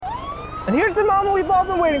And here's the moment we've all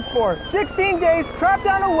been waiting for. 16 days, trapped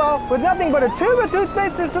down a well, with nothing but a tube of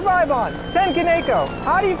toothpaste to survive on. Ken Kaneko,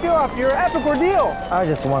 how do you feel after your epic ordeal? I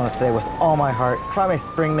just want to say with all my heart, try my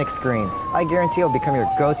spring mix greens. I guarantee it'll become your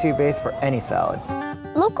go-to base for any salad.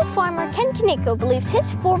 Local farmer Ken Kaneko believes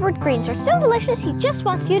his Forward Greens are so delicious he just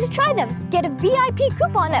wants you to try them. Get a VIP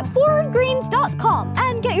coupon at forwardgreens.com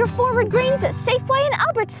and get your Forward Greens at Safeway and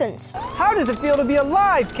Albertsons. How does it feel to be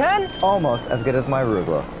alive, Ken? Almost as good as my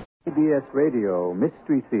arugula. CBS Radio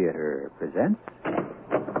Mystery Theater presents...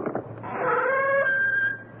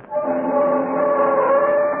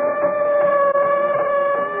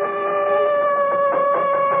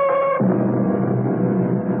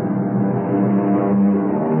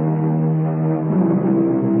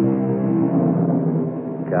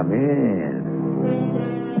 Come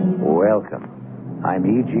in. Welcome. I'm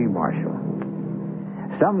E.G. Marshall.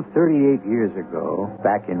 Some 38 years ago,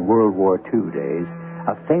 back in World War II days,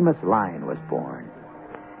 a famous line was born.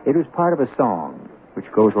 It was part of a song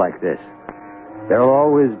which goes like this. There'll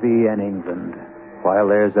always be an England, while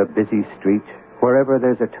there's a busy street, wherever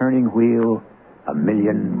there's a turning wheel, a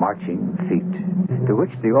million marching feet. To which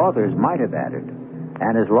the authors might have added,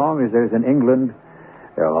 and as long as there's an England,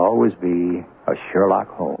 there'll always be a Sherlock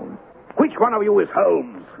Holmes. Which one of you is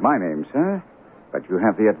Holmes? My name, sir. But you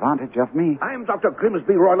have the advantage of me. I'm Dr.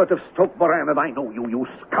 Grimsby Roylott of Stoke Moran, and I know you, you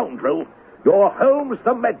scoundrel. You're Holmes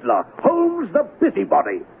the meddler, Holmes the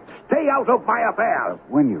busybody. Stay out of my affairs.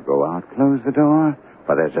 When you go out, close the door,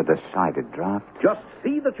 for there's a decided draft. Just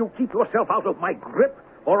see that you keep yourself out of my grip,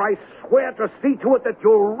 or I swear to see to it that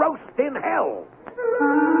you'll roast in hell.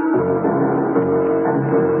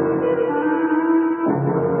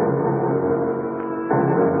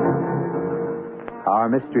 Our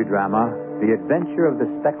mystery drama, The Adventure of the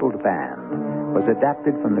Speckled Band, was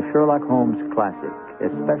adapted from the Sherlock Holmes classic,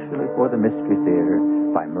 especially for the Mystery Theater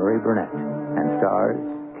by Murray Burnett, and stars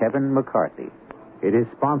Kevin McCarthy. It is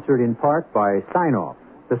sponsored in part by Sign-Off,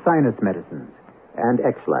 the sinus medicines, and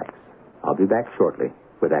X-Lax. I'll be back shortly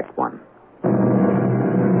with Act One.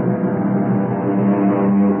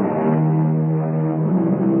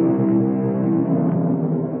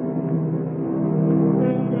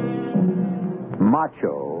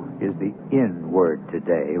 Macho is the in word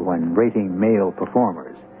today when rating male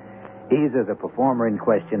performers. Either the performer in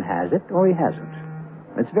question has it or he hasn't.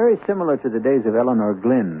 It's very similar to the days of Eleanor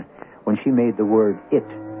Glynn when she made the word it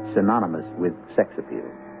synonymous with sex appeal.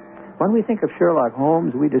 When we think of Sherlock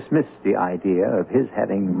Holmes, we dismiss the idea of his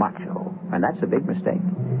having macho, and that's a big mistake.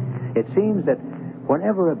 It seems that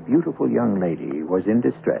whenever a beautiful young lady was in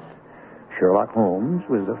distress, Sherlock Holmes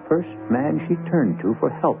was the first man she turned to for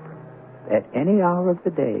help at any hour of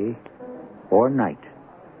the day or night.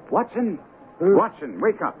 Watson! Watson,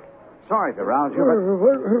 wake up. Sorry to rouse you, but...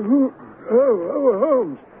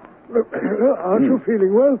 Holmes. Aren't you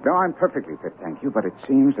feeling well? No, I'm perfectly fit, thank you, but it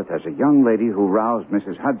seems that there's a young lady who roused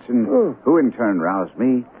Mrs. Hudson, who in turn roused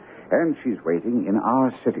me, and she's waiting in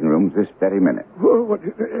our sitting room this very minute. What,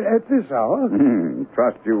 at this hour?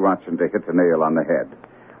 Trust you, Watson, to hit the nail on the head.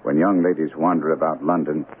 When young ladies wander about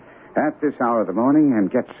London at this hour of the morning and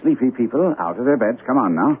get sleepy people out of their beds, come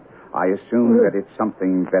on now, I assume that it's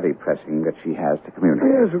something very pressing that she has to communicate.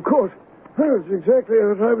 Yes, of course. That's exactly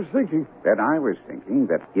what I was thinking. And I was thinking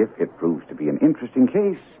that if it proves to be an interesting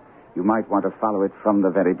case, you might want to follow it from the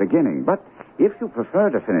very beginning. But if you prefer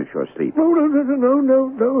to finish your sleep... No,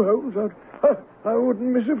 Holmes. I wouldn't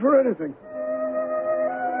miss it for anything.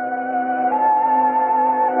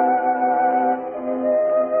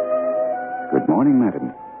 Good morning,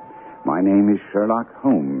 madam. My name is Sherlock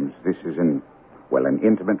Holmes. This is an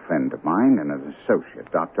intimate friend of mine and an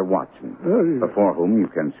associate, Dr. Watson, before whom you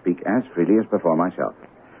can speak as freely as before myself.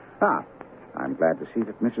 I'm glad to see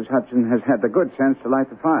that Mrs. Hudson has had the good sense to light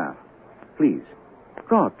the fire. Please,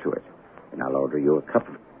 draw up to it, and I'll order you a cup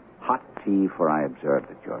of hot tea, for I observe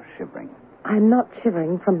that you're shivering. I'm not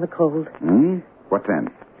shivering from the cold. What then?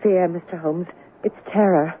 Fear, Mr. Holmes. It's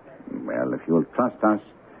terror. Well, if you'll trust us,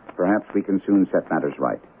 perhaps we can soon set matters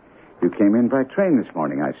right. You came in by train this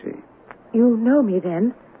morning, I see. You know me,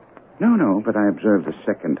 then? No, but I observed the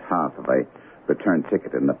second half of a return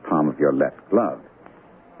ticket in the palm of your left glove.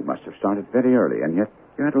 You must have started very early, and yet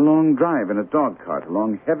you had a long drive in a dog cart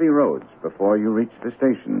along heavy roads before you reached the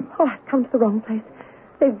station. Oh, I've come to the wrong place.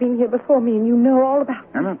 They've been here before me, and you know all about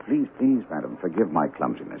it. No, please, madam, forgive my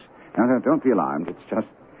clumsiness. No, don't be alarmed. It's just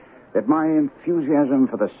that my enthusiasm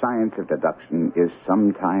for the science of deduction is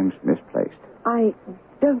sometimes misplaced. I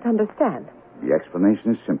don't understand. The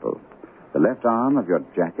explanation is simple. The left arm of your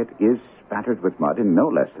jacket is spattered with mud in no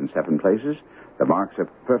less than 7 places. The marks are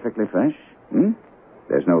perfectly fresh.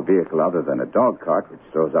 There's no vehicle other than a dog cart which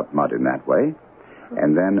throws up mud in that way.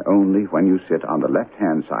 And then only when you sit on the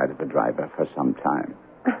left-hand side of the driver for some time.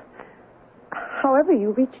 However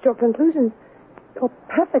you reached your conclusions, you're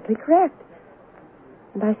perfectly correct.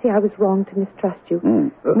 And I see I was wrong to mistrust you.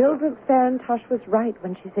 Mildred Farintosh was right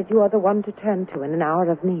when she said you are the one to turn to in an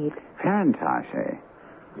hour of need. Farintosh, eh?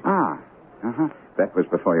 That was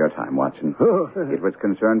before your time, Watson. It was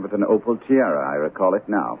concerned with an opal tiara. I recall it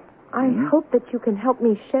now. I hope that you can help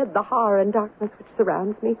me shed the horror and darkness which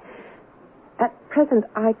surrounds me. At present,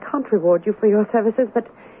 I can't reward you for your services, but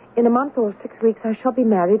in a month or 6 weeks, I shall be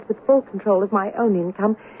married with full control of my own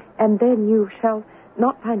income, and then you shall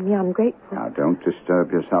not find me ungrateful. Now, don't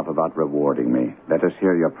disturb yourself about rewarding me. Let us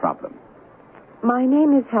hear your problem. My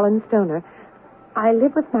name is Helen Stoner. I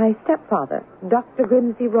live with my stepfather, Dr.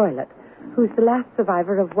 Grimsby Roylott, who's the last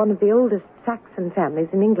survivor of one of the oldest Saxon families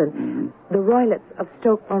in England, the Roylotts of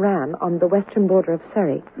Stoke Moran on the western border of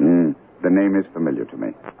Surrey. The name is familiar to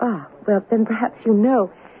me. Well, then perhaps you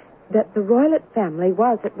know that the Roylott family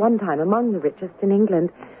was at one time among the richest in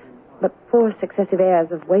England, but 4 successive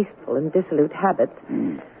heirs of wasteful and dissolute habits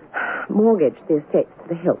mortgaged the estates to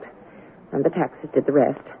the hilt, and the taxes did the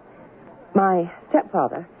rest. My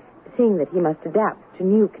stepfather, seeing that he must adapt to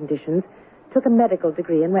new conditions, took a medical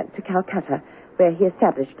degree and went to Calcutta, where he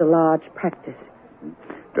established a large practice.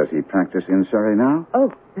 Does he practice in Surrey now?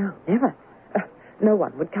 Oh, no, never. No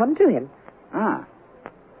one would come to him.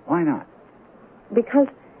 Why not? Because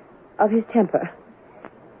of his temper.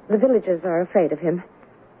 The villagers are afraid of him.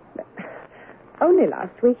 Only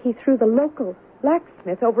last week he threw the local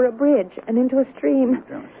blacksmith over a bridge and into a stream.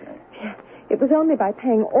 Don't say. It was only by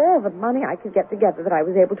paying all the money I could get together that I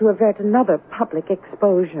was able to avert another public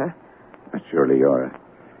exposure. But surely your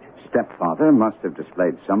stepfather must have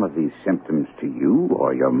displayed some of these symptoms to you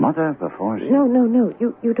or your mother before she... No.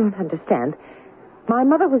 You don't understand. My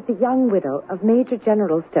mother was the young widow of Major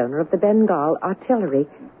General Stoner of the Bengal Artillery.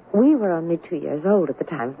 We were only 2 years old at the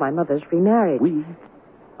time of my mother's remarriage. We?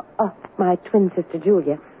 My twin sister,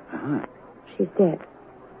 Julia. She's dead.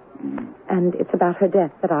 And it's about her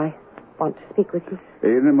death that I want to speak with you.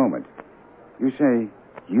 In a moment. You say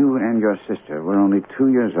you and your sister were only 2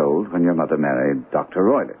 years old when your mother married Dr.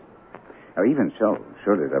 Roylott. Now, even so,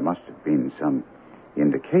 surely there must have been some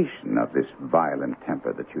indication of this violent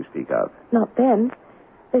temper that you speak of. Not then.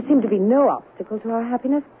 There seemed to be no obstacle to our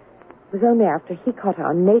happiness. It was only after he caught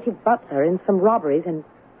our native butler in some robberies and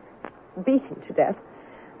beat him to death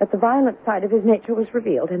that the violent side of his nature was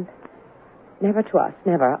revealed, and never to us,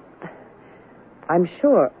 never. I'm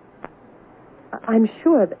sure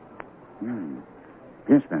that...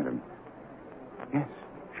 Yes, madam. Yes.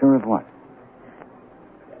 Sure of what?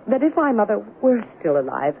 That if my mother were still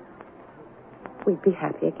alive, we'd be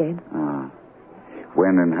happy again.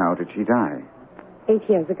 When and how did she die? 8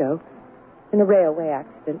 years ago, in a railway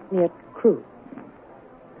accident near Crewe.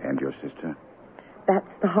 And your sister? That's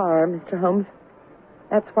the horror, Mr. Holmes.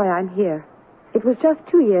 That's why I'm here. It was just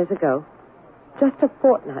 2 years ago, just a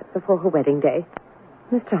fortnight before her wedding day.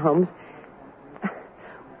 Mr. Holmes,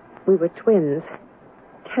 we were twins,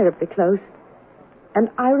 terribly close. And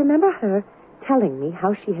I remember her telling me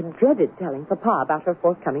how she had dreaded telling Papa about her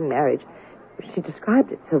forthcoming marriage. She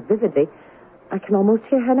described it so vividly, I can almost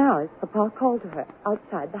hear her now as Papa called to her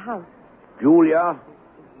outside the house. Julia?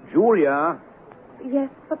 Julia? Yes,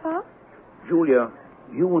 Papa? Julia,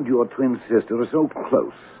 you and your twin sister are so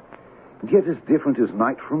close, and yet as different as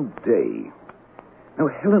night from day. Now,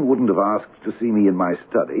 Helen wouldn't have asked to see me in my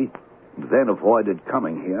study, and then avoided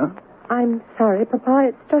coming here. I'm sorry, Papa.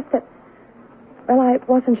 It's just that, well, I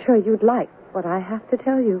wasn't sure you'd like what I have to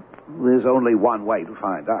tell you. There's only one way to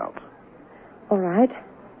find out. All right.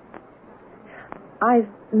 I've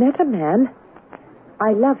met a man.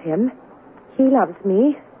 I love him. He loves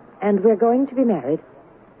me, and we're going to be married.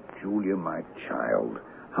 Julia, my child,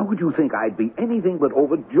 how would you think I'd be anything but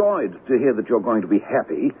overjoyed to hear that you're going to be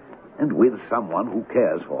happy and with someone who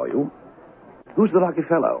cares for you? Who's the lucky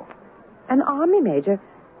fellow? An army major.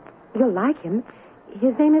 You'll like him.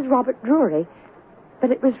 His name is Robert Drury.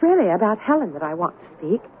 But it was really about Helen that I want to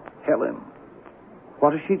speak. Helen?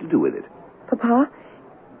 What has she to do with it? Papa,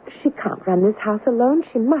 she can't run this house alone.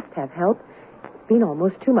 She must have help. It's been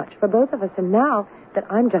almost too much for both of us, and now that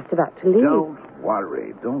I'm just about to leave... Don't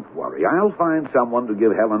worry. I'll find someone to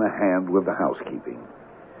give Helen a hand with the housekeeping.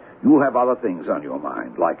 You'll have other things on your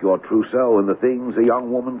mind, like your trousseau and the things a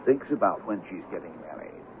young woman thinks about when she's getting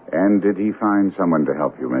married. And did he find someone to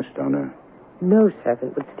help you, Miss Stoner? No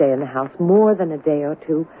servant would stay in the house more than a day or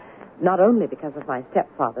two, not only because of my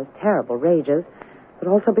stepfather's terrible rages, but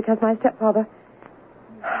also because my stepfather...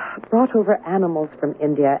 brought over animals from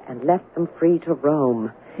India and left them free to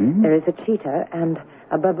roam. There is a cheetah and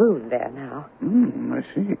a baboon there now. I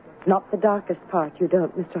see. Not the darkest part, you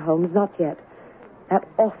don't, Mr. Holmes, not yet. That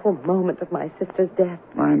awful moment of my sister's death.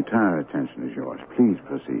 My entire attention is yours. Please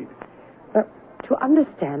proceed. But to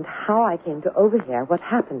understand how I came to overhear what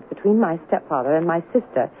happened between my stepfather and my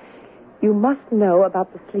sister, you must know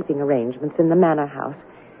about the sleeping arrangements in the manor house.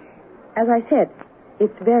 As I said,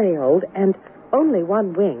 it's very old, and only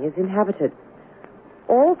one wing is inhabited.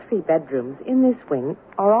 All 3 bedrooms in this wing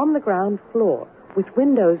are on the ground floor, with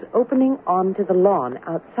windows opening onto the lawn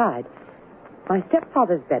outside. My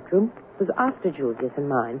stepfather's bedroom was after Julia's and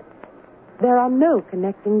mine. There are no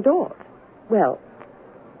connecting doors. Well,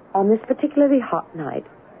 on this particularly hot night,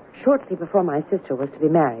 shortly before my sister was to be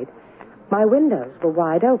married, my windows were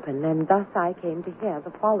wide open, and thus I came to hear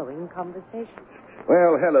the following conversation.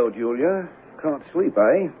 Well, hello, Julia. Can't sleep,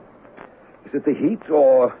 eh? Is it the heat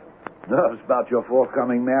or nerves about your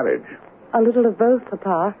forthcoming marriage? A little of both,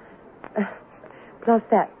 Papa. Plus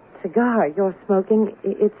that cigar you're smoking.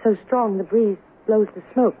 It's so strong the breeze blows the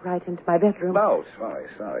smoke right into my bedroom. Oh,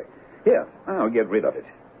 sorry. Here, I'll get rid of it.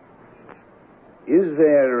 Is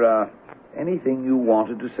there anything you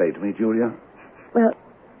wanted to say to me, Julia? Well,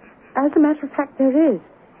 as a matter of fact, there is.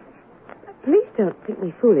 Please don't think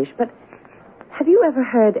me foolish, but have you ever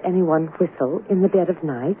heard anyone whistle in the dead of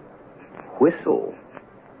night? Whistle?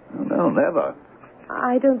 Oh, no, never.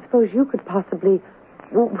 I don't suppose you could possibly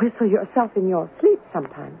whistle yourself in your sleep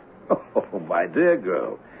sometimes. Oh, my dear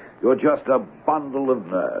girl, you're just a bundle of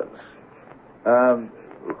nerves.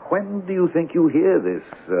 When do you think you hear this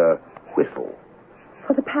whistle?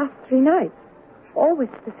 For the past 3 nights. Always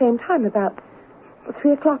at the same time, about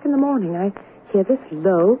 3 o'clock in the morning. I hear this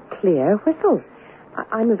low, clear whistle.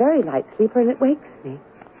 I'm a very light sleeper, and it wakes me.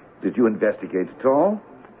 Did you investigate at all?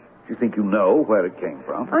 Do you think you know where it came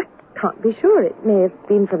from? I can't be sure. It may have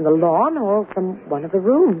been from the lawn or from one of the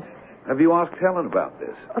rooms. Have you asked Helen about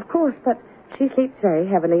this? Of course, but she sleeps very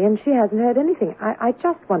heavily, and she hasn't heard anything. I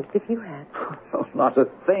just wondered if you had. Oh, not a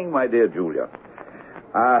thing, my dear Julia.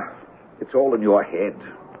 It's all in your head.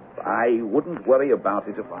 I wouldn't worry about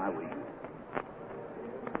it if I were you.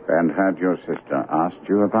 And had your sister asked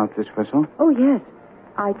you about this whistle? Oh, yes.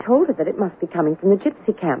 I told her that it must be coming from the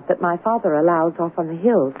gypsy camp that my father allows off on the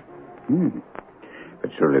hills.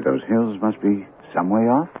 But surely those hills must be some way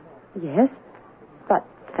off? Yes, but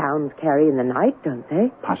sounds carry in the night, don't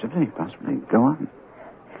they? Possibly. Go on.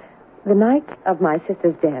 The night of my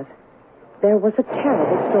sister's death, there was a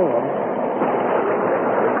terrible storm.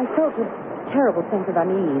 I felt a terrible sense of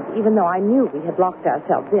unease, even though I knew we had locked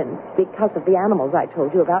ourselves in because of the animals I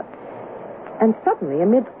told you about. And suddenly,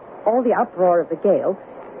 amid all the uproar of the gale,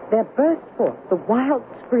 there burst forth the wild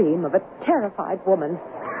scream of a terrified woman.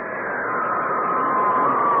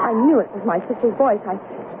 I knew it was my sister's voice. I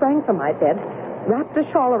sprang from my bed, wrapped a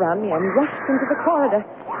shawl around me, and rushed into the corridor.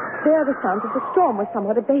 There the sounds of the storm were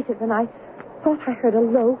somewhat abated, and I thought I heard a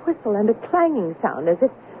low whistle and a clanging sound as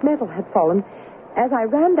if metal had fallen. As I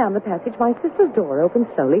ran down the passage, my sister's door opened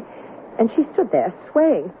slowly, and she stood there,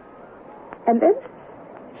 swaying. And then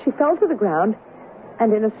she fell to the ground,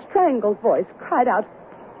 and in a strangled voice cried out,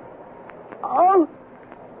 "Oh,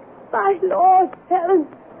 my Lord, Helen,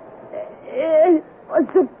 it was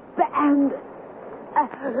the band,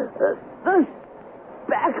 the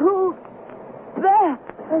Speckled band."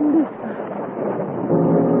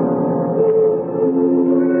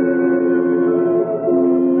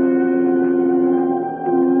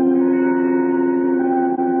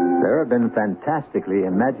 There have been fantastically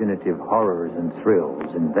imaginative horrors and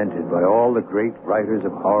thrills invented by all the great writers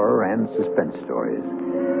of horror and suspense stories.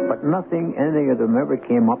 But nothing any of them ever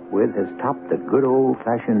came up with has topped the good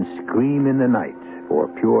old-fashioned scream in the night for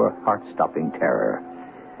pure heart-stopping terror.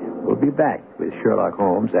 We'll be back with Sherlock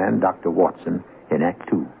Holmes and Dr. Watson in Act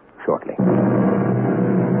 2 shortly.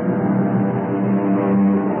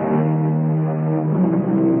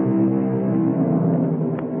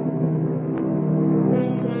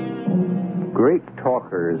 Great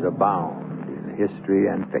talkers abound in history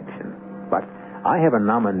and fiction, but I have a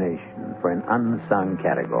nomination for an unsung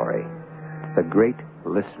category, the great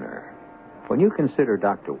listener. When you consider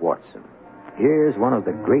Dr. Watson, here's one of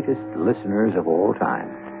the greatest listeners of all time.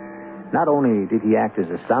 Not only did he act as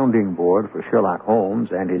a sounding board for Sherlock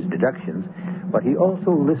Holmes and his deductions, but he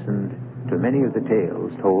also listened to many of the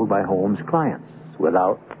tales told by Holmes' clients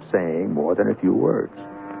without saying more than a few words,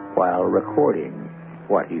 while recording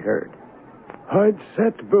what he heard. I'd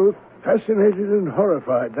sat both fascinated and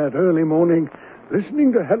horrified that early morning,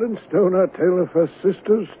 listening to Helen Stoner tell of her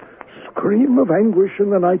sister's scream of anguish in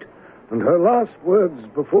the night and her last words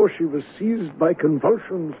before she was seized by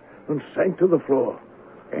convulsions and sank to the floor.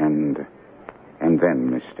 And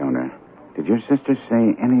then, Miss Stoner, did your sister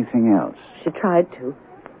say anything else? She tried to,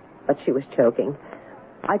 but she was choking.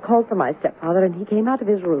 I called for my stepfather, and he came out of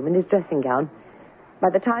his room in his dressing gown. By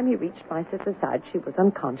the time he reached my sister's side, she was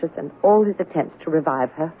unconscious, and all his attempts to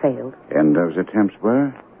revive her failed. And those attempts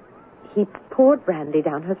were? He poured brandy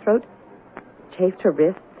down her throat, chafed her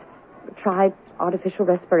wrists, tried artificial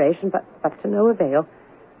respiration, but to no avail.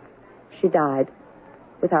 She died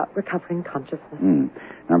without recovering consciousness.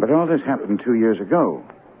 Now, but all this happened 2 years ago.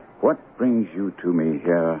 What brings you to me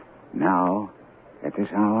here now, at this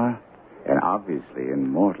hour, and obviously in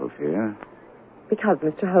mortal fear? Because,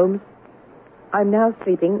 Mr. Holmes, I'm now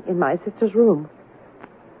sleeping in my sister's room.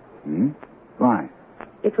 Why?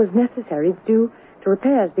 It was necessary due to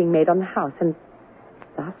repairs being made on the house, and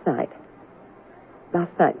last night,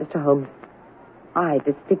 Mr. Holmes, I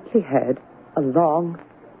distinctly heard a long,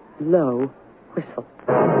 low whistle.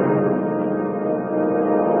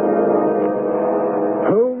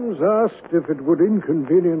 Holmes asked if it would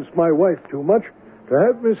inconvenience my wife too much to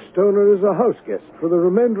have Miss Stoner as a house guest for the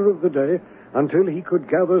remainder of the day until he could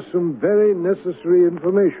gather some very necessary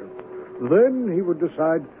information. Then he would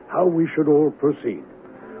decide how we should all proceed.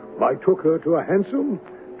 I took her to a hansom,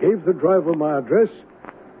 gave the driver my address.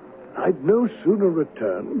 I'd no sooner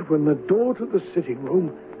returned when the door to the sitting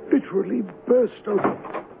room literally burst open.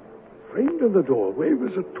 Framed in the doorway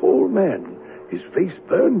was a tall man, his face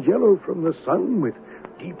burned yellow from the sun, with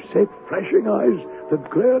deep-set, flashing eyes that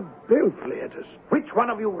glared balefully at us. Which one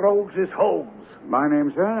of you rogues is Holmes? My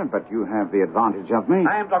name, sir, but you have the advantage of me.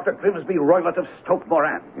 I am Dr. Grimsby Roylott of Stoke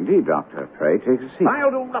Moran. Indeed, Doctor. Pray, take a seat.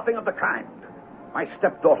 I'll do nothing of the kind. My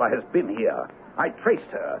stepdaughter has been here. I traced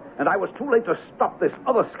her, and I was too late to stop this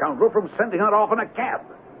other scoundrel from sending her off in a cab.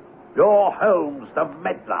 You're Holmes, the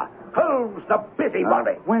meddler. Holmes, the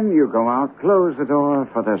busybody. When you go out, close the door,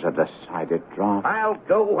 for there's a decided draught. I'll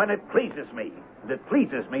go when it pleases me, and it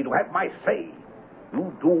pleases me to have my say.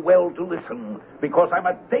 You do well to listen, because I'm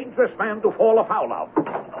a dangerous man to fall afoul of.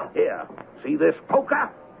 Here, see this poker?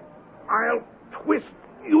 I'll twist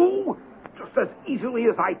you just as easily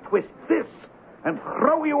as I twist this and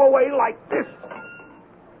throw you away like this.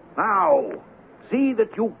 Now, see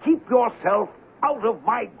that you keep yourself out of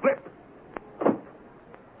my grip.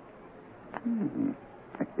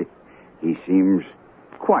 He seems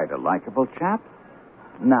quite a likable chap.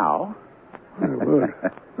 Now.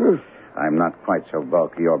 I'm not quite so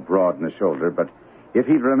bulky or broad in the shoulder, but if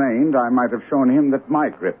he'd remained, I might have shown him that my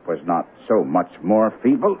grip was not so much more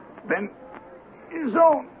feeble than his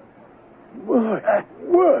own. My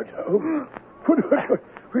word, Holmes.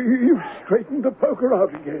 You've straightened the poker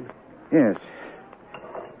out again. Yes.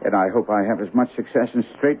 And I hope I have as much success in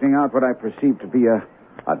straightening out what I perceive to be a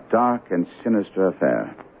dark and sinister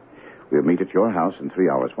affair. We'll meet at your house in 3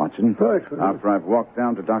 hours, Watson. Right. After I've walked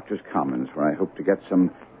down to Doctor's Commons, where I hope to get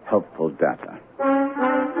some helpful data.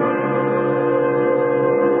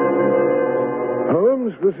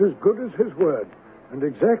 Holmes was as good as his word. And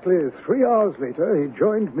exactly 3 hours later, he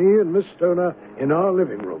joined me and Miss Stoner in our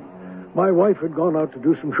living room. My wife had gone out to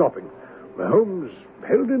do some shopping. Holmes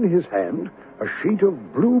held in his hand a sheet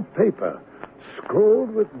of blue paper,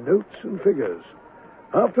 scrawled with notes and figures.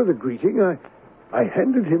 After the greeting, I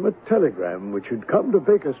handed him a telegram which had come to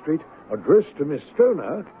Baker Street, addressed to Miss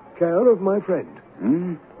Stoner, care of my friend.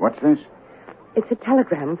 What's this? It's a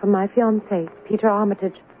telegram from my fiancé, Peter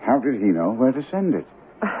Armitage. How did he know where to send it?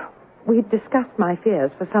 We'd discussed my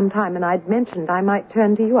fears for some time, and I'd mentioned I might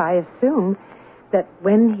turn to you. I assume that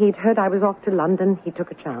when he'd heard I was off to London, he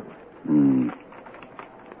took a chance.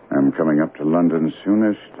 I'm coming up to London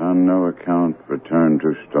soonest, on no account return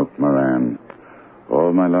to Stoke Moran.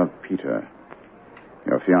 All my love, Peter.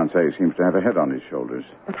 Your fiancé seems to have a head on his shoulders.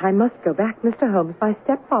 But I must go back, Mr. Holmes. My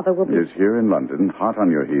stepfather will be... He is here in London, hot on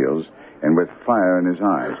your heels, and with fire in his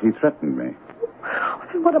eyes. He threatened me.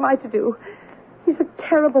 Then what am I to do? He's a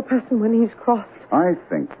terrible person when he's crossed. I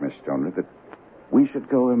think, Miss Stoner, that we should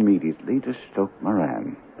go immediately to Stoke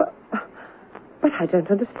Moran. But I don't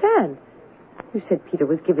understand. You said Peter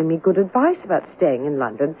was giving me good advice about staying in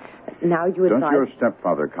London. Now you advise... Don't your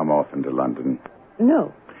stepfather come off into London?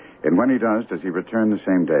 No. And when he does he return the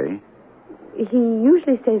same day? He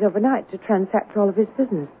usually stays overnight to transact all of his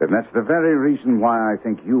business. Then that's the very reason why I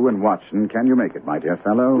think you and Watson, can you make it, my dear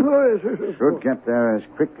fellow? Yes. Should get there as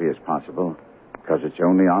quickly as possible, because it's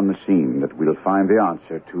only on the scene that we'll find the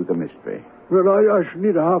answer to the mystery. Well, I should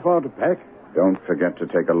need a half hour to pack. Don't forget to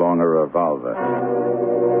take along a revolver.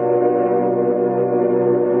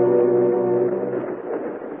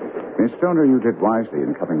 Miss Stoner, you did wisely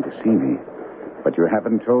in coming to see me. But you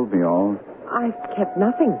haven't told me all. I've kept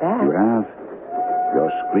nothing back. You have.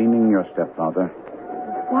 You're screening your stepfather.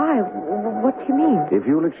 Why? What do you mean? If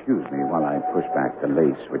you'll excuse me while I push back the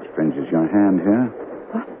lace which fringes your hand here.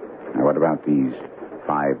 What? Now, what about these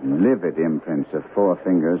 5 livid imprints of 4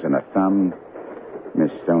 fingers and a thumb?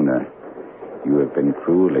 Miss Stoner, you have been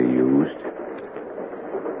cruelly used.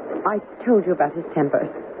 I told you about his temper.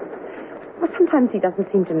 Well, sometimes he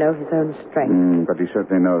doesn't seem to know his own strength. But he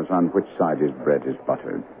certainly knows on which side his bread is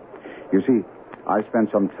buttered. You see, I spent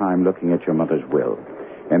some time looking at your mother's will,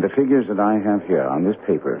 and the figures that I have here on this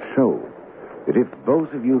paper show that if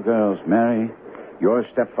both of you girls marry, your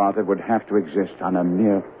stepfather would have to exist on a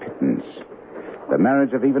mere pittance. The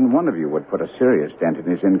marriage of even one of you would put a serious dent in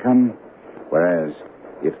his income, whereas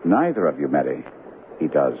if neither of you marry, he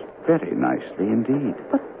does very nicely indeed.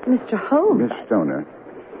 But, Mr. Holmes... Miss Stoner,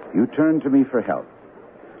 you turn to me for help.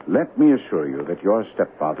 Let me assure you that your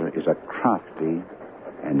stepfather is a crafty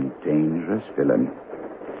and dangerous villain,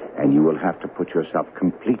 and you will have to put yourself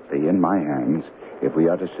completely in my hands if we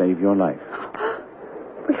are to save your life.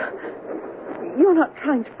 You're not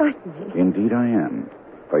trying to frighten me. Indeed I am,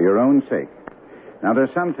 for your own sake. Now, there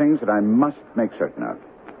are some things that I must make certain of.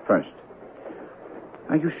 First,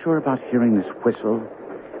 are you sure about hearing this whistle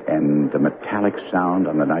and the metallic sound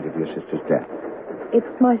on the night of your sister's death?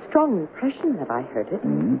 It's my strong impression that I heard it.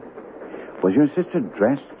 Was your sister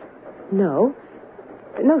dressed? No.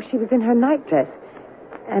 No, she was in her nightdress.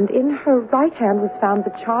 And in her right hand was found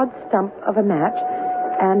the charred stump of a match,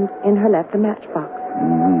 and in her left a matchbox.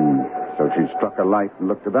 So she struck a light and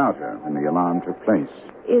looked about her when the alarm took place.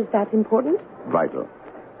 Is that important? Vital.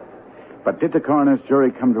 But did the coroner's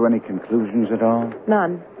jury come to any conclusions at all?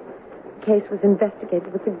 None. The case was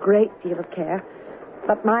investigated with a great deal of care,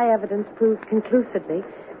 but my evidence proved conclusively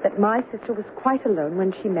that my sister was quite alone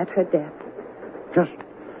when she met her death. Just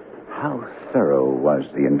how thorough was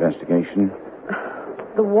the investigation?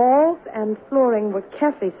 The walls and flooring were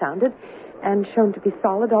carefully sounded and shown to be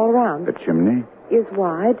solid all around. The chimney? Is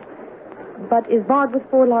wide, but is barred with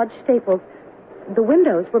 4 large staples. The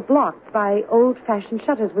windows were blocked by old-fashioned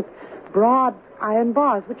shutters with broad iron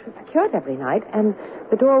bars, which were secured every night, and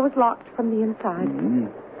the door was locked from the inside.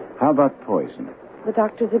 How about poison? The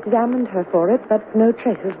doctors examined her for it, but no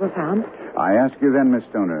traces were found. I ask you then, Miss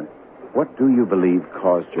Stoner, what do you believe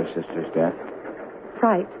caused your sister's death?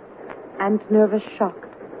 Fright and nervous shock.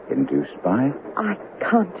 Induced by? I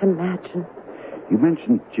can't imagine. You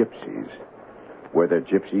mentioned gypsies. Were there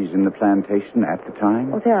gypsies in the plantation at the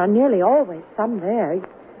time? Well, there are nearly always some there.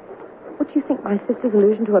 What do you think my sister's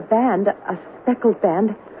allusion to a band, a speckled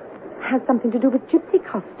band, has something to do with gypsy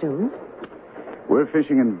costumes? We're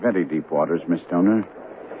fishing in very deep waters, Miss Stoner,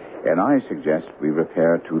 and I suggest we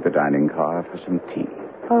repair to the dining car for some tea.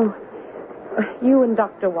 Oh, you and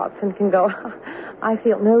Dr. Watson can go. I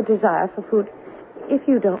feel no desire for food. If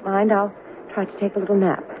you don't mind, I'll try to take a little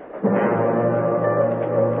nap.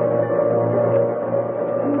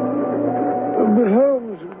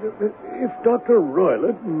 Holmes, if Dr.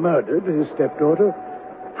 Roylott murdered his stepdaughter,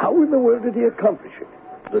 how in the world did he accomplish it?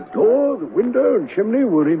 The door, the window, and chimney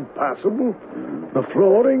were impassable. The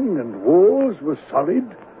flooring and walls were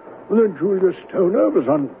solid. And then Julia Stoner was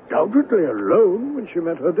undoubtedly alone when she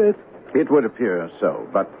met her death. It would appear so,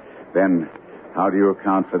 but then how do you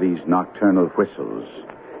account for these nocturnal whistles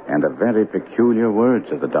and the very peculiar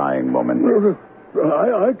words of the dying woman?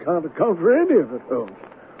 I can't account for any of it, Holmes.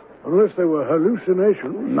 Unless they were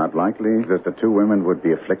hallucinations. Not likely that the 2 women would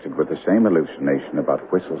be afflicted with the same hallucination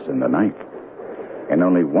about whistles in the night. And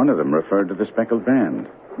only one of them referred to the speckled band.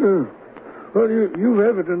 Well, you've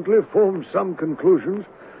evidently formed some conclusions.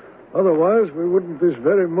 Otherwise, we wouldn't this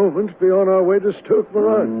very moment be on our way to Stoke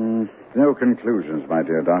Moran. No conclusions, my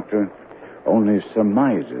dear doctor. Only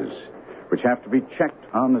surmises, which have to be checked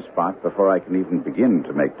on the spot before I can even begin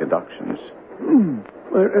to make deductions.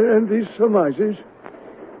 And these surmises?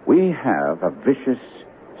 We have a vicious,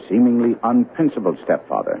 seemingly unprincipled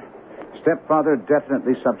stepfather. Stepfather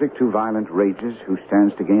definitely subject to violent rages who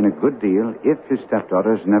stands to gain a good deal if his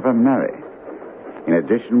stepdaughters never marry. In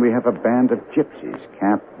addition, we have a band of gypsies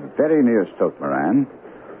camped very near Stoke Moran,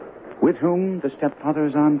 with whom the stepfather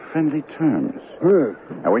is on friendly terms.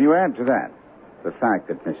 Now, when you add to that the fact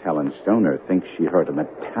that Miss Helen Stoner thinks she heard a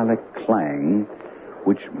metallic clang,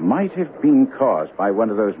 which might have been caused by one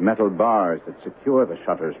of those metal bars that secure the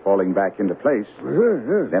shutters falling back into place,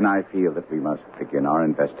 then I feel that we must begin our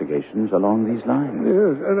investigations along these lines.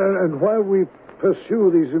 Yes, and while we pursue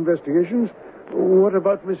these investigations, what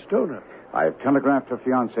about Miss Stoner? I have telegraphed her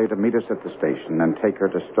fiancé to meet us at the station and take her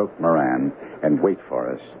to Stoke Moran and wait for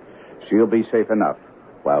us. She'll be safe enough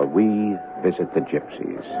while we visit the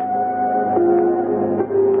gypsies.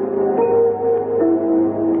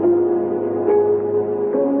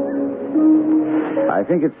 I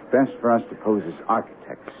think it's best for us to pose as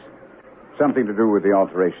architects. Something to do with the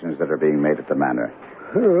alterations that are being made at the manor.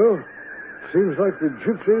 Well, seems like the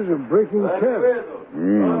gypsies are breaking camp.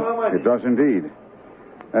 It does indeed.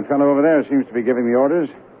 That fellow over there seems to be giving the orders.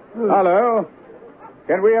 Hello.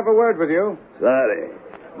 Can we have a word with you? Sorry.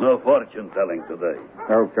 No fortune-telling today.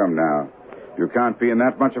 Oh, come now. You can't be in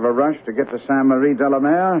that much of a rush to get to Saint Marie de la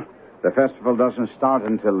Mer. The festival doesn't start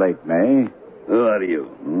until late May. Who are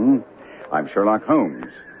you? I'm Sherlock Holmes.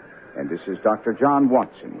 And this is Dr. John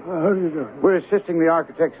Watson. How do you do? We're assisting the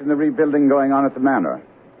architects in the rebuilding going on at the manor.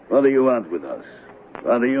 What do you want with us?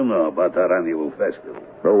 What do you know about our annual festival?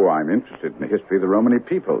 Oh, I'm interested in the history of the Romany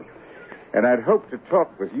people. And I'd hoped to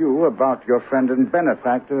talk with you about your friend and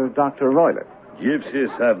benefactor, Dr. Roylott. Gypsies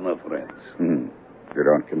have no friends. You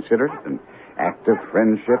don't consider it an act of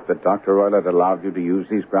friendship that Dr. Roylott allowed you to use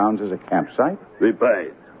these grounds as a campsite? We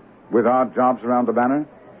paid. With odd jobs around the manor?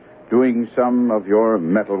 Doing some of your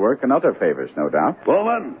metalwork and other favors, no doubt.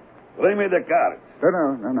 Woman, bring me the cards.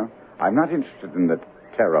 No. I'm not interested in the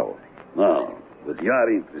tarot. No, but you are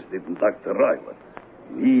interested in Dr. Roylott.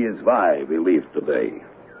 He is why we leave today.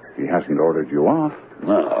 He hasn't ordered you off.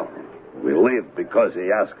 No, we leave because he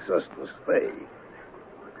asks us to stay.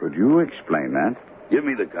 Could you explain that? Give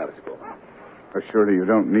me the cards, woman. Surely you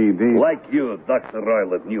don't need these. Like you, Dr.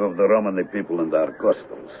 Roylott knew of the Romany people and our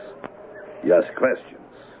customs. He asked questions.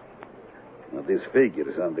 Now, these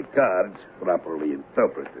figures on the cards, properly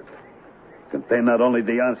interpreted, contain not only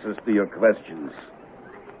the answers to your questions,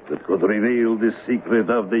 but could reveal the secret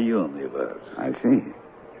of the universe. I see.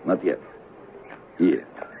 Not yet. Here.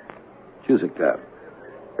 Choose a card.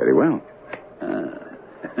 Very well.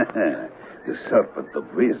 The Serpent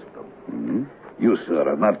of Wisdom. You, sir,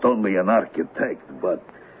 are not only an architect, but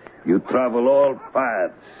you travel all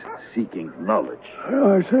paths seeking knowledge.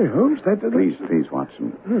 I say, Holmes, that... Please,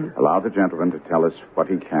 Watson. Allow the gentleman to tell us what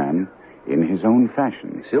he can in his own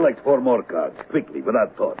fashion. Select 4 more cards, quickly,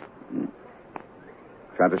 without thought.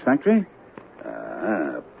 Satisfactory?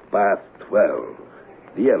 Path 12.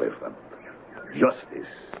 The elephant.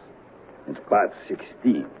 Justice. And path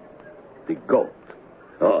 16. The goat.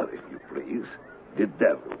 Or, if you please, the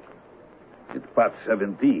devil. And path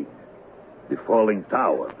 17. The falling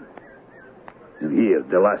tower. And here,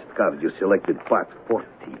 the last card, you selected path 14.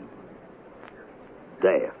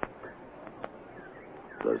 Death.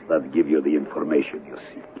 Does that give you the information you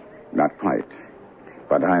seek? Not quite.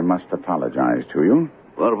 But I must apologize to you.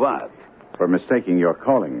 For what? For mistaking your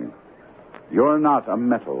calling. You're not a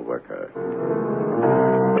metal worker.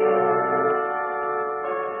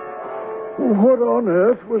 What on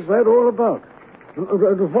earth was that all about?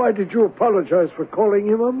 Why did you apologize for calling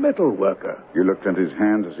him a metal worker? You looked at his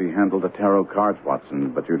hands as he handled the tarot cards,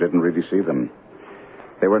 Watson, but you didn't really see them.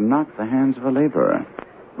 They were not the hands of a laborer,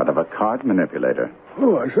 but of a card manipulator.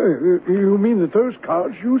 Oh, I say, you mean that those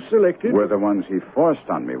cards you selected... Were the ones he forced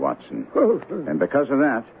on me, Watson. Oh. And because of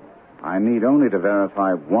that, I need only to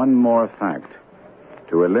verify one more fact.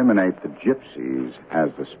 To eliminate the gypsies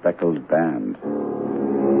as the Speckled band.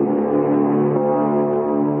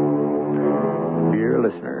 Dear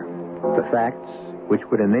listener, the facts which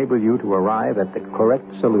would enable you to arrive at the correct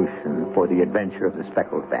solution for the adventure of the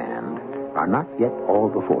Speckled band are not yet all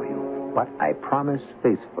before you, but I promise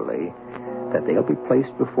faithfully that they'll be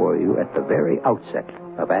placed before you at the very outset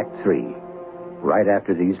of Act 3, right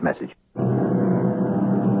after these messages.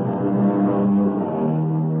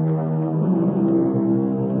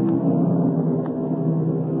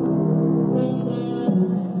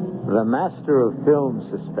 The master of film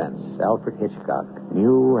suspense, Alfred Hitchcock,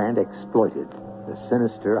 knew and exploited the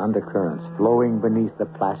sinister undercurrents flowing beneath the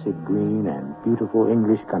placid green and beautiful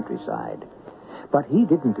English countryside. But he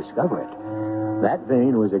didn't discover it. That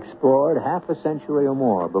vein was explored half a century or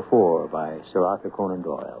more before by Sir Arthur Conan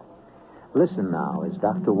Doyle. Listen now as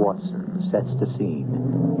Dr. Watson sets the scene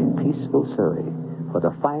in peaceful Surrey for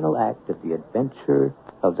the final act of the adventure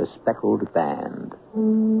of the Speckled band.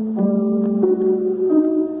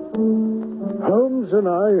 Holmes and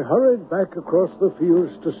I hurried back across the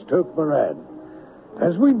fields to Stoke Moran.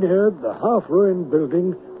 As we neared the half-ruined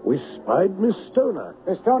building, we spied Miss Stoner.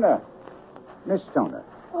 Miss Stoner! Miss Stoner.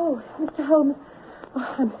 Oh, Mr. Holmes,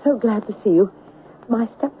 I'm so glad to see you. My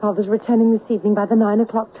stepfather's returning this evening by the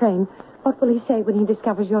 9:00 train. What will he say when he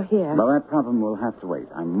discovers you're here? Well, that problem will have to wait.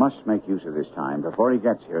 I must make use of this time before he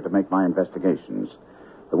gets here to make my investigations.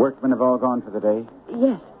 The workmen have all gone for the day?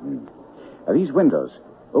 Yes. Are these windows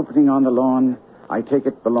opening on the lawn? I take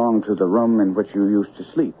it belong to the room in which you used to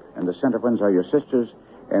sleep. And the center ones are your sister's,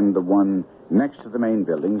 and the one next to the main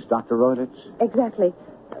building's Dr. Roylott's? Exactly.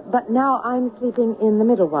 But now I'm sleeping in the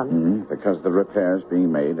middle one. Because the repairs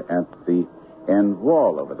being made at the end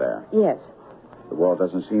wall over there. Yes, The wall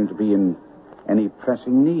doesn't seem to be in any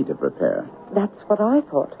pressing need of repair. that's what I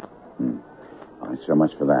thought. All right, so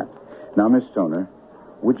much for that. Now, Miss Stoner,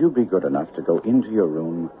 would you be good enough to go into your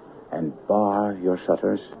room and bar your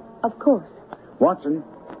shutters? Of course. Watson,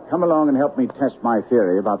 come along and help me test my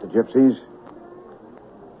theory about the gypsies.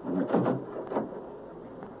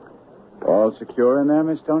 All secure in there,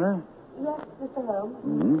 Miss Stoner? Yes, Mr. Holmes.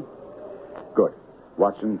 Mm-hmm. Good.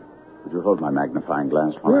 Watson, would you hold my magnifying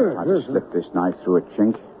glass while I try to slip this knife through a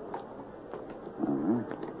chink?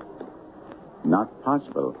 Not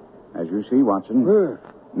possible. As you see, Watson,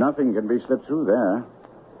 nothing can be slipped through there.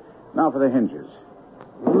 Now for the hinges.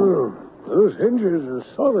 Those hinges are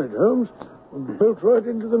solid, Holmes. Built right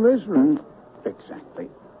into the masonry. Exactly.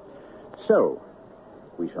 So,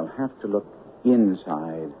 we shall have to look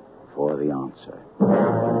inside for the answer.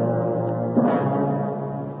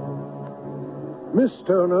 Miss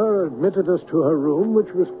Stoner admitted us to her room,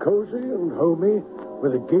 which was cozy and homey,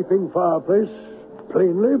 with a gaping fireplace,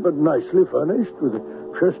 plainly but nicely furnished, with a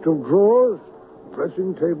chest of drawers,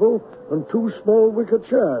 dressing table, and 2 small wicker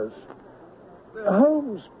chairs.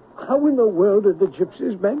 Holmes, how in the world did the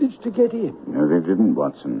gypsies manage to get in? No, they didn't,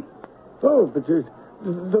 Watson. Oh, but the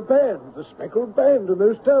band, the Speckled band, and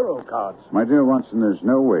those tarot cards. My dear Watson, there's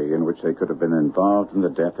no way in which they could have been involved in the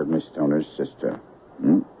death of Miss Stoner's sister.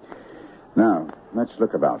 Now, let's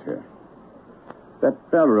look about here.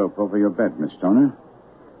 That bell rope over your bed, Miss Stoner,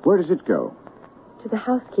 where does it go? To the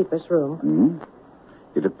housekeeper's room.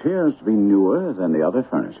 It appears to be newer than the other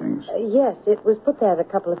furnishings. Yes, it was put there a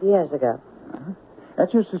couple of years ago.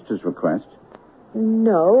 At your sister's request?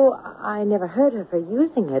 No, I never heard of her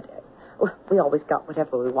using it. We always got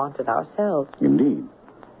whatever we wanted ourselves. Indeed.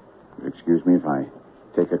 Excuse me if I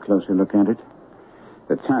take a closer look at it.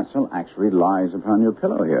 The tassel actually lies upon your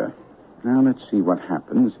pillow here. Now, let's see what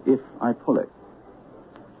happens if I pull it.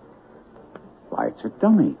 Why, it's a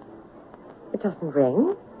dummy. It doesn't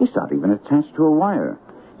ring? It's not even attached to a wire.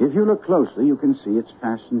 If you look closely, you can see it's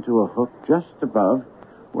fastened to a hook just above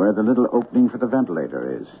where the little opening for the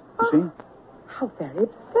ventilator is. You see? How very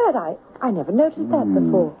absurd. I never noticed that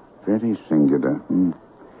before. Very singular.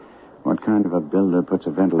 What kind of a builder puts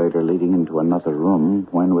a ventilator leading into another room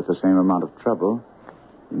when, with the same amount of trouble,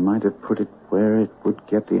 he might have put it where it would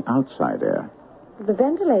get the outside air? The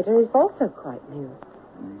ventilator is also quite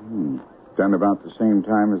new. Done about the same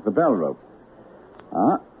time as the bell rope.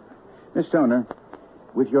 Miss Stoner,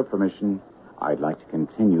 with your permission, I'd like to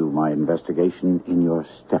continue my investigation in your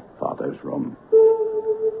stepfather's room.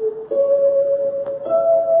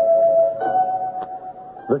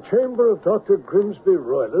 The chamber of Dr. Grimsby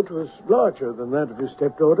Roylott was larger than that of his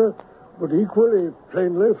stepdaughter, but equally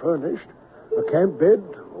plainly furnished. A camp bed,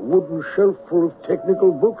 a wooden shelf full of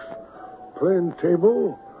technical books, plain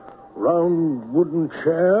table, round wooden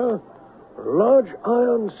chair, a large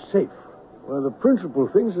iron safe, where the principal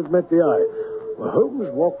things had met the eye. Well, Holmes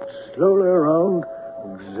walked slowly around,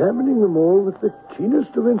 examining them all with the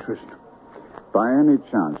keenest of interest. By any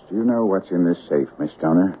chance, do you know what's in this safe, Miss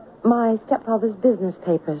Stoner? My stepfather's business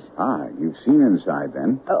papers. You've seen inside,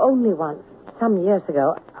 then? Only once, some years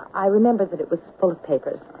ago. I remember that it was full of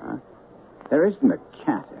papers. There isn't a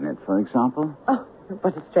cat in it, for example? Oh,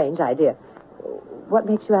 what a strange idea. What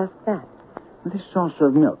makes you ask that? This saucer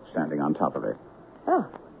of milk standing on top of it. Oh,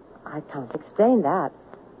 I can't explain that.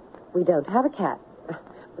 We don't have a cat.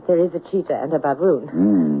 But there is a cheetah and a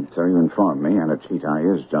baboon. So you informed me, and a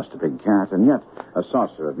cheetah is just a big cat, and yet a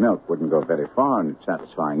saucer of milk wouldn't go very far in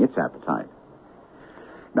satisfying its appetite.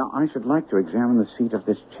 Now, I should like to examine the seat of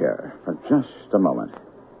this chair for just a moment.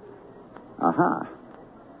 Aha.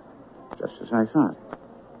 Just as I thought.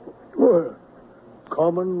 Well,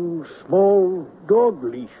 common small dog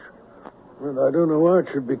leash. And I don't know why it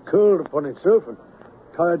should be curled upon itself and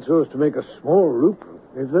tied so as to make a small loop,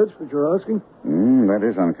 if that's what you're asking. That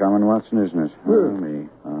is uncommon, Watson, isn't it? Well.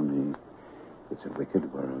 Oh, me. It's a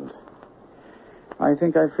wicked world. I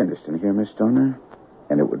think I've finished in here, Miss Stoner,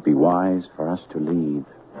 and it would be wise for us to leave.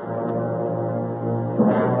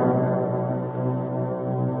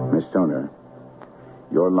 Miss Stoner,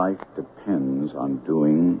 your life depends on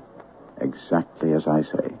doing exactly as I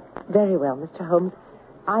say. Very well, Mr. Holmes.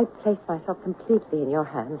 I place myself completely in your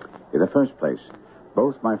hands. In the first place,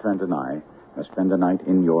 both my friend and I must spend the night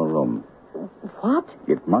in your room. What?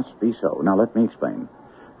 It must be so. Now, let me explain.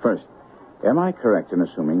 First, am I correct in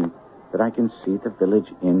assuming that I can see the village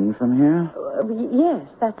inn from here? Yes,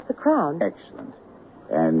 that's the Crown. Excellent.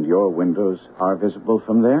 And your windows are visible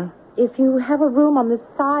from there? If you have a room on the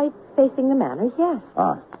side facing the manor, yes.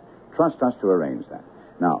 Trust us to arrange that.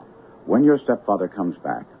 Now, when your stepfather comes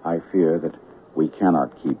back, I fear that we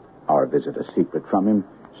cannot keep our visit a secret from him,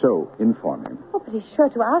 so inform him. Oh, but he's sure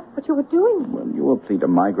to ask what you were doing. Well, you will plead a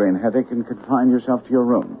migraine headache and confine yourself to your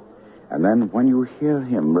room. And then, when you hear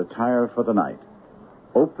him retire for the night,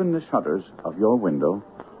 open the shutters of your window,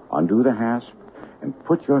 undo the hasp, and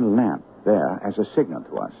put your lamp there as a signal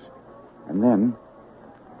to us. And then,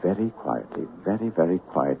 very quietly, very, very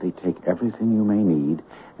quietly, take everything you may need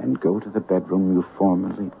and go to the bedroom you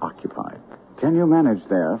formerly occupied. Can you manage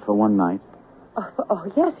there for one night?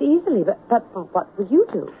 Oh, yes, easily. But what will you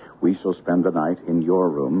do? We shall spend the night in your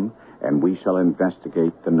room, and we shall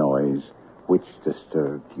investigate the noise which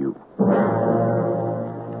disturbed you.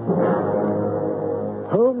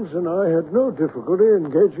 Holmes and I had no difficulty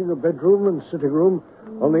engaging a bedroom and sitting room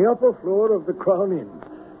on the upper floor of the Crown Inn,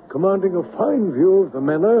 commanding a fine view of the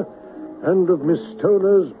manor and of Miss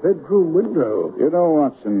Stoner's bedroom window. You know,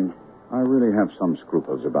 Watson, I really have some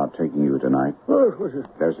scruples about taking you tonight. Well,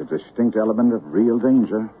 There's a distinct element of real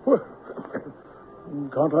danger. well,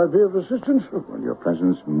 can't I be of assistance? Well, your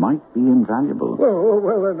presence might be invaluable.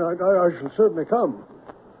 Well, then I shall certainly come.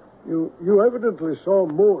 You evidently saw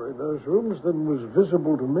more in those rooms than was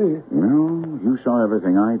visible to me. No, you saw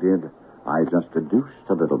everything I did. I just deduced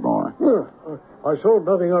a little more. Well, I saw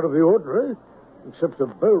nothing out of the ordinary, except a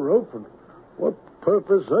bow rope, and what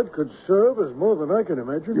purpose that could serve is more than I can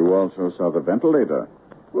imagine. You also saw the ventilator.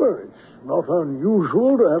 Well, it's not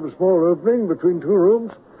unusual to have a small opening between two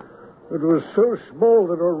rooms. It was so small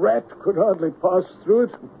that a rat could hardly pass through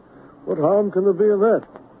it. What harm can there be in that?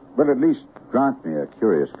 But at least grant me a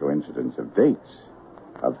curious coincidence of dates.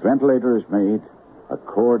 A ventilator is made, a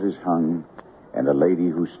cord is hung, and a lady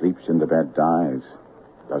who sleeps in the bed dies.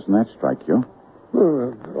 Doesn't that strike you?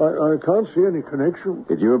 I can't see any connection.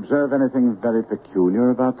 Did you observe anything very peculiar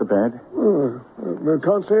about the bed? I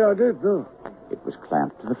can't say I did, no. It was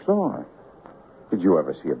clamped to the floor. Did you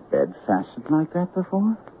ever see a bed fastened like that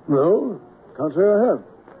before? No, can't say I have.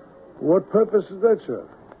 What purpose does that serve?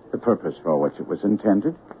 The purpose for which it was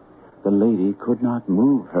intended. The lady could not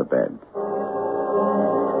move her bed.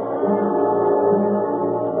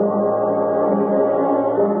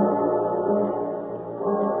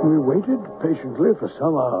 We waited patiently for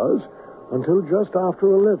some hours until just after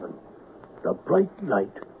 11. A bright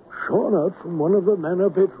light shone out from one of the manor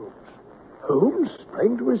bedrooms. Holmes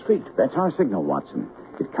sprang to his feet. That's our signal, Watson.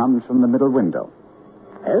 It comes from the middle window.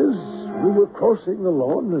 As we were crossing the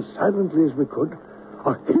lawn as silently as we could,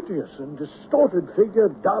 a hideous and distorted figure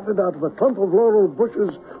darted out of a clump of laurel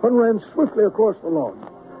bushes and ran swiftly across the lawn.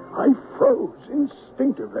 I froze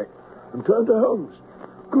instinctively and turned to Holmes.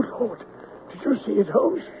 Good Lord, did you see it,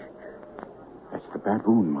 Holmes? That's the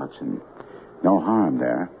baboon, Watson. No harm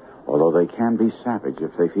there, although they can be savage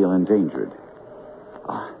if they feel endangered.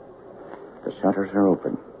 The shutters are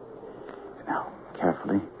open. Now,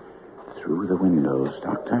 carefully, through the windows,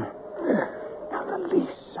 Doctor. Now, the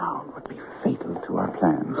least sound would be fatal to our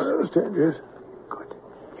plans. I understand, yes. Good.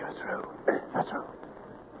 You're through. You're through.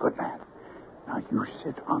 Good man. Now, you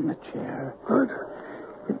sit on the chair. What?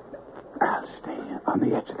 I'll stay on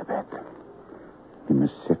the edge of the bed. You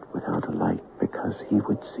must sit without a light because he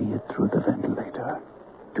would see it through the ventilator.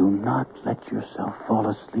 Do not let yourself fall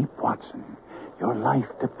asleep, Watson. Your life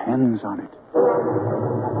depends on it.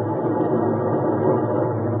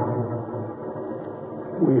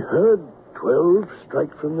 We heard 12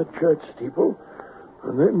 strike from the church steeple,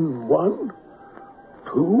 and then 1,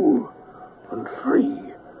 2, and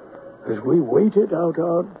 3, as we waited out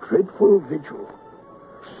our dreadful vigil.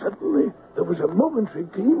 Suddenly, there was a momentary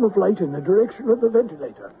gleam of light in the direction of the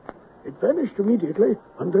ventilator. It vanished immediately,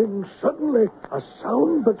 and then suddenly a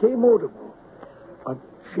sound became audible. A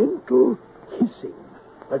gentle hissing,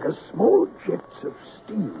 like a small jets of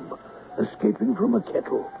steam escaping from a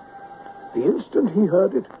kettle. The instant he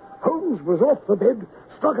heard it, Holmes was off the bed,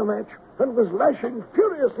 struck a match, and was lashing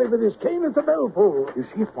furiously with his cane at the bell pull. You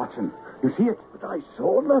see it, Watson? You see it? But I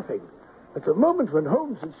saw nothing. At the moment when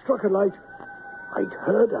Holmes had struck a light, I'd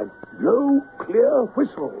heard a low, clear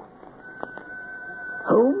whistle.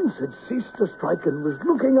 Holmes had ceased to strike and was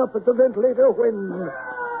looking up at the ventilator when...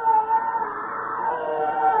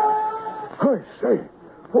 I say,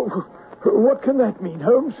 what can that mean,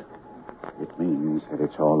 Holmes? It means that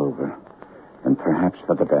it's all over, and perhaps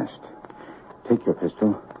for the best. Take your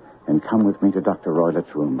pistol and come with me to Dr.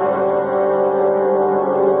 Roylett's room.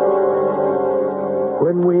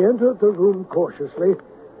 When we entered the room cautiously,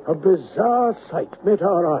 a bizarre sight met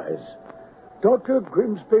our eyes. Dr.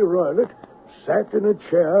 Grimsby Roylett sat in a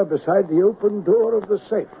chair beside the open door of the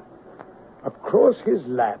safe. Across his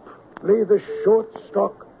lap lay the short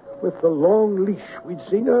stock with the long leash we'd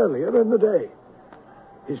seen earlier in the day.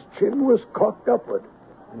 His chin was cocked upward,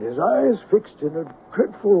 and his eyes fixed in a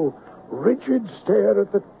dreadful, rigid stare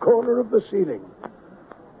at the corner of the ceiling.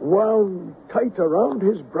 Wound tight around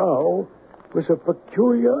his brow was a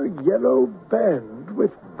peculiar yellow band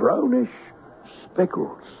with brownish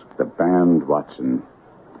speckles. The band, Watson.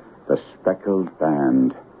 The speckled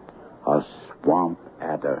band. A swamp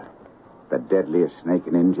adder. The deadliest snake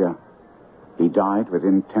in India. He died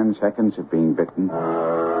within 10 seconds of being bitten.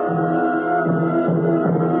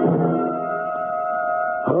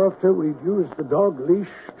 After we'd used the dog leash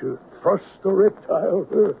to thrust the reptile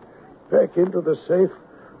back into the safe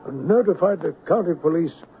and notified the county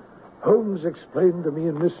police, Holmes explained to me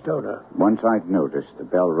and Miss Stoner. Once I'd noticed the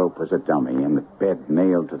bell rope was a dummy and the bed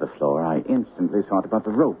nailed to the floor, I instantly thought about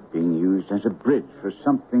the rope being used as a bridge for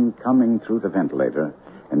something coming through the ventilator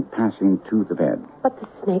and passing to the bed. But the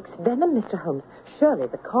snake's venom, Mr. Holmes. Surely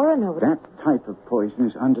the coroner would... That type of poison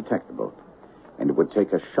is undetectable, and it would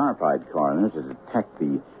take a sharp-eyed coroner to detect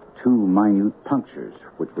the 2 minute punctures,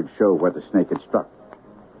 which would show where the snake had struck.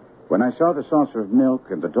 When I saw the saucer of milk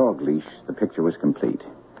and the dog leash, the picture was complete.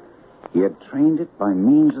 He had trained it by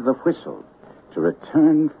means of the whistle to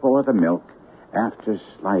return for the milk after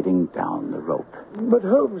sliding down the rope. But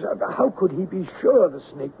Holmes, how could he be sure the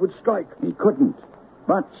snake would strike? He couldn't,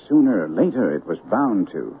 but sooner or later it was bound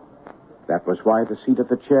to. That was why the seat of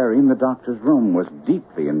the chair in the doctor's room was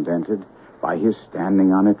deeply indented by his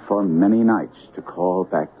standing on it for many nights to call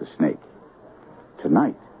back the snake.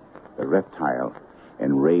 Tonight, the reptile,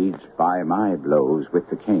 enraged by my blows with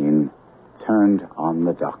the cane, turned on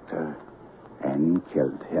the doctor and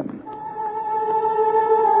killed him.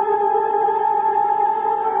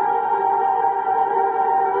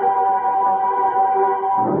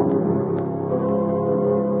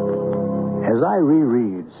 As I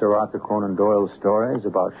reread Sir Arthur Conan Doyle's stories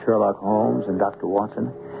about Sherlock Holmes and Dr.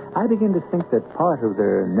 Watson, I begin to think that part of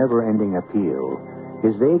their never-ending appeal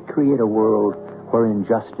is they create a world wherein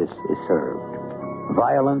justice is served.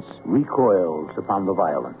 Violence recoils upon the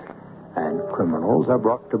violent, and criminals are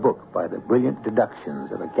brought to book by the brilliant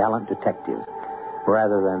deductions of a gallant detective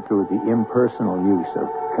rather than through the impersonal use of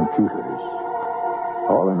computers.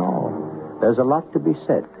 All in all, there's a lot to be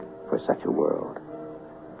said for such a world.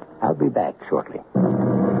 I'll be back shortly.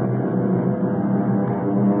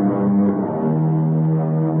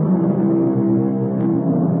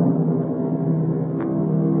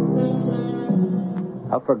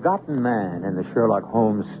 A forgotten man in the Sherlock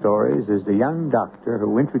Holmes stories is the young doctor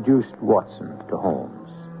who introduced Watson to Holmes.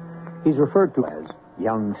 He's referred to as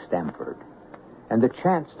young Stamford. And the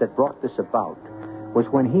chance that brought this about was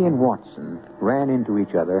when he and Watson ran into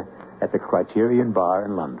each other at the Criterion Bar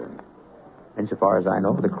in London. Insofar as I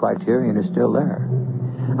know, the Criterion is still there.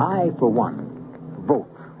 I, for one,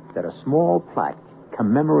 vote that a small plaque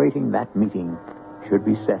commemorating that meeting should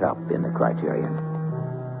be set up in the Criterion.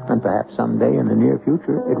 And perhaps someday in the near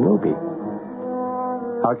future, it will be.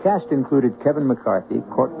 Our cast included Kevin McCarthy,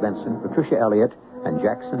 Court Benson, Patricia Elliott, and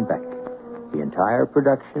Jackson Beck. The entire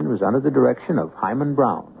production was under the direction of Hyman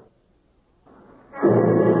Brown.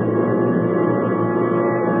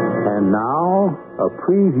 And now, a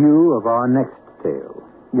preview of our next tale.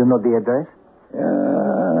 You know the address?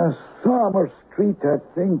 Summer Street, I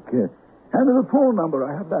think. And the phone number,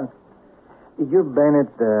 I have that. You've been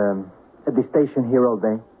at the station here all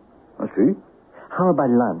day? I see. How about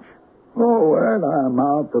lunch? Oh, well, I'm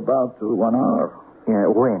out about 1 hour. Yeah,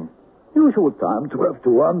 when? Usual time, 12 to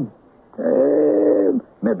 1.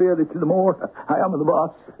 Maybe a little more. I am the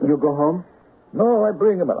boss. You go home? No, I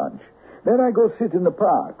bring him a lunch. Then I go sit in the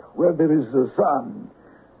park where there is sun.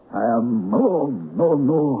 I am alone.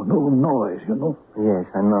 No noise, you know. Yes,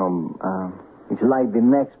 I know. It's like the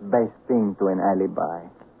next best thing to an alibi.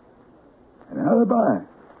 An alibi?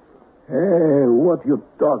 Hey, what you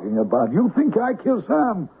talking about? You think I killed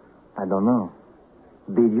Sam? I don't know.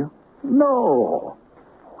 Did you? No.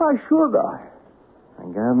 Why should I? I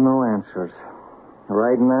got no answers.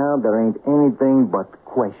 Right now, there ain't anything but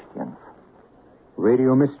questions.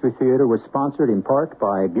 Radio Mystery Theater was sponsored in part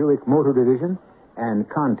by Buick Motor Division and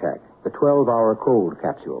Contact, the 12-hour cold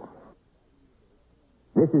capsule.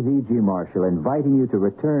 This is E.G. Marshall inviting you to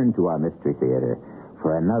return to our Mystery Theater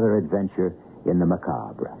for another adventure in the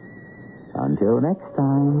macabre. Until next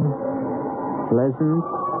time, pleasant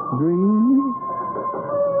dreams.